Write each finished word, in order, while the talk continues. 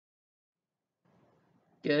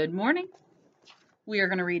Good morning. We are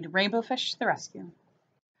going to read Rainbow Fish to the Rescue.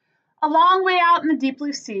 A long way out in the deep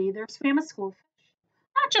blue sea, there swam a school of fish,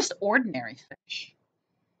 not just ordinary fish.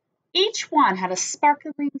 Each one had a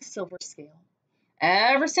sparkling silver scale.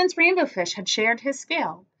 Ever since Rainbow Fish had shared his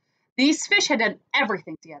scale, these fish had done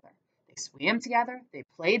everything together. They swam together, they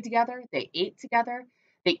played together, they ate together,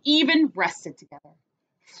 they even rested together,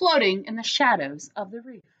 floating in the shadows of the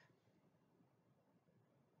reef.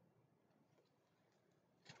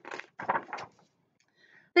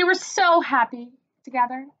 They were so happy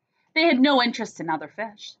together. They had no interest in other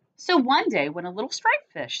fish. So one day, when a little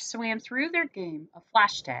striped fish swam through their game of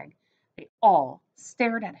flash tag, they all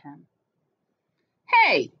stared at him.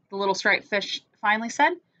 Hey, the little striped fish finally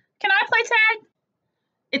said, "Can I play tag?"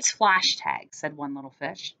 "It's flash tag," said one little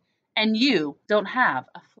fish, "and you don't have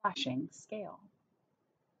a flashing scale."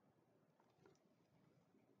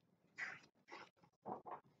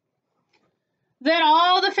 Then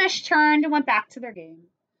all the fish turned and went back to their game.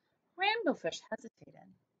 Rainbow Fish hesitated.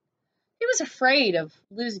 He was afraid of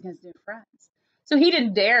losing his new friends, so he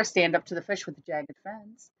didn't dare stand up to the fish with the jagged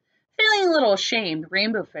fins. Feeling a little ashamed,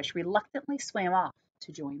 Rainbow Fish reluctantly swam off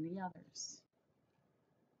to join the others.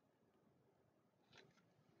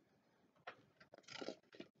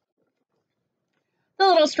 The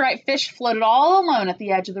little striped fish floated all alone at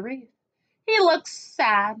the edge of the reef. He looked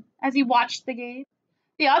sad as he watched the game.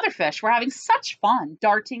 The other fish were having such fun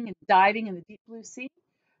darting and diving in the deep blue sea,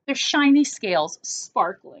 their shiny scales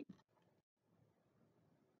sparkling.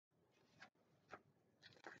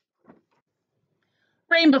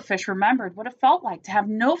 Rainbow Fish remembered what it felt like to have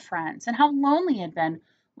no friends and how lonely he had been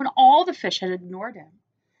when all the fish had ignored him.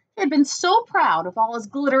 He had been so proud of all his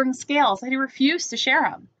glittering scales that he refused to share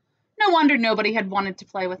them. No wonder nobody had wanted to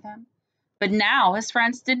play with him. But now his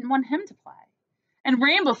friends didn't want him to play, and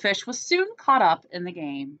Rainbow Fish was soon caught up in the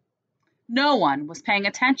game. No one was paying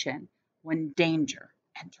attention when danger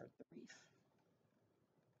entered the reef.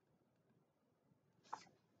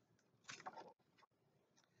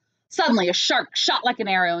 Suddenly, a shark shot like an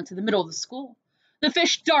arrow into the middle of the school. The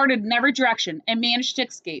fish darted in every direction and managed to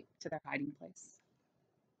escape to their hiding place.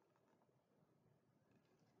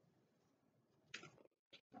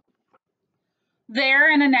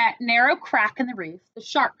 There, in a narrow crack in the reef, the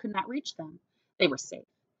shark could not reach them. They were safe.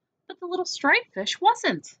 But the little striped fish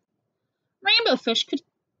wasn't. Rainbow Fish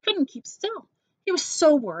couldn't keep still. He was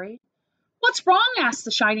so worried. "What's wrong?" asked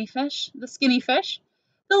the skinny fish.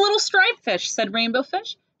 "The little striped fish," said Rainbow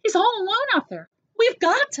Fish. "He's all alone out there. We've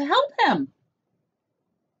got to help him."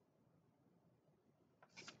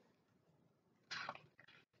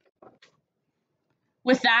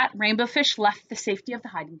 With that, Rainbow Fish left the safety of the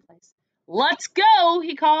hiding place. "Let's go,"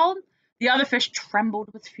 he called. The other fish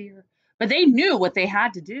trembled with fear, but they knew what they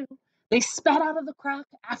had to do. They sped out of the crack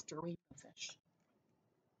after Rainbow Fish.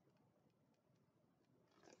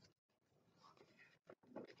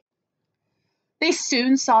 They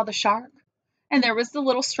soon saw the shark, and there was the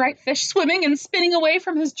little striped fish swimming and spinning away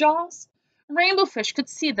from his jaws. Rainbow Fish could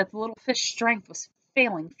see that the little fish's strength was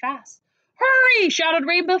failing fast. "Hurry!" shouted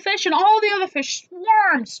Rainbow Fish, and all the other fish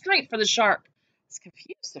swarmed straight for the shark. This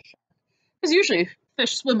confused the shark, because usually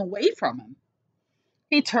fish swim away from him.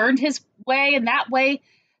 He turned his way and that way,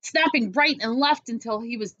 snapping right and left until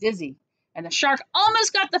he was dizzy, and the shark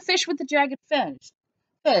almost got the fish with the jagged fins,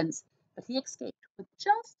 but he escaped with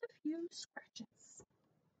just a few scratches.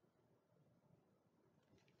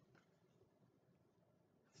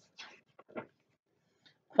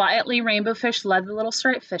 Quietly, Rainbow Fish led the little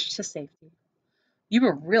striped fish to safety. "You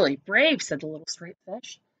were really brave," said the little striped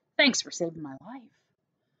fish. "Thanks for saving my life."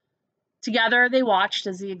 Together, they watched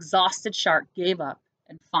as the exhausted shark gave up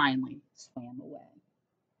and finally swam away.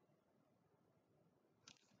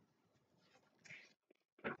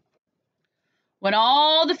 When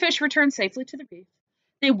all the fish returned safely to the reef,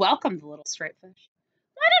 they welcomed the little striped fish.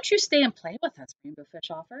 "Why don't you stay and play with us?" Rainbow Fish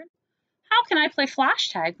offered. "How can I play flash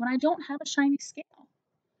tag when I don't have a shiny scale?"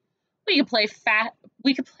 "We could play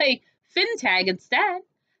fin tag instead,"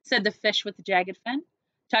 said the fish with the jagged fin.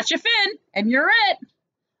 "Touch a fin, and you're it."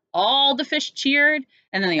 All the fish cheered,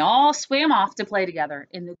 and then they all swam off to play together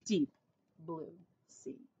in the deep blue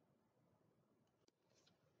sea.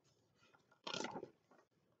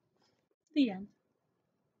 The end.